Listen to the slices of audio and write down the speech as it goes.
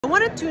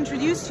wanted to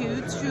introduce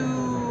you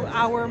to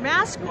our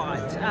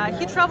mascot.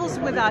 He travels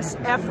with us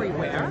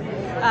everywhere.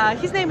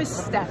 His name is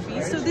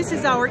Stefie, so this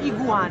is our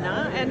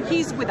iguana, and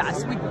he's with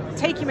us. We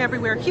take him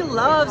everywhere. He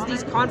loves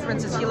these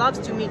conferences. He loves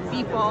to meet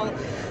people,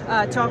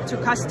 talk to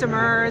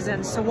customers,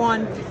 and so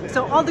on.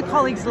 So all the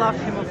colleagues love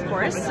him, of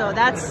course. So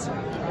that's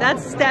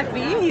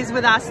Stefie. He's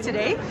with us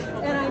today.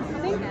 And I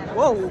think,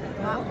 whoa,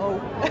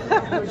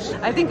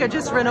 I think I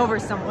just ran over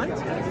someone.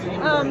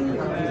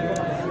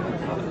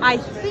 I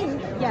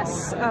think,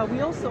 yes, we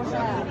also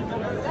have,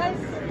 guys,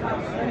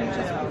 let me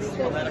just put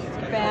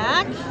Stefie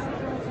back.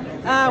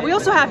 We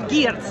also have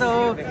Geert.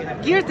 So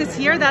Geert is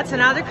here. That's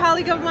another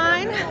colleague of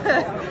mine.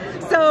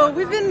 So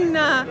we've been,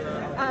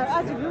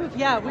 as a group,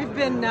 yeah, we've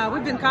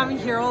been coming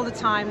here all the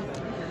time.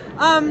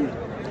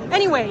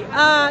 Anyway,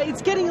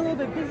 it's getting a little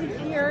bit busy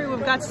here.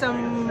 We've got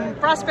some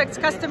prospects,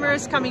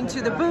 customers coming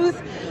to the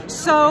booth.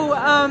 So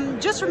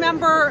just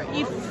remember,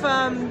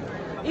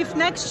 if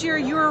next year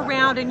you're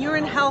around and you're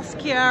in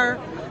healthcare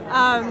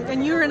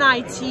and you're in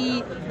IT,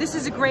 this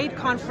is a great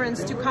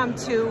conference to come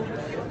to.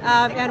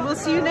 And we'll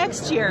see you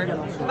next year.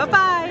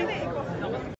 Bye-bye.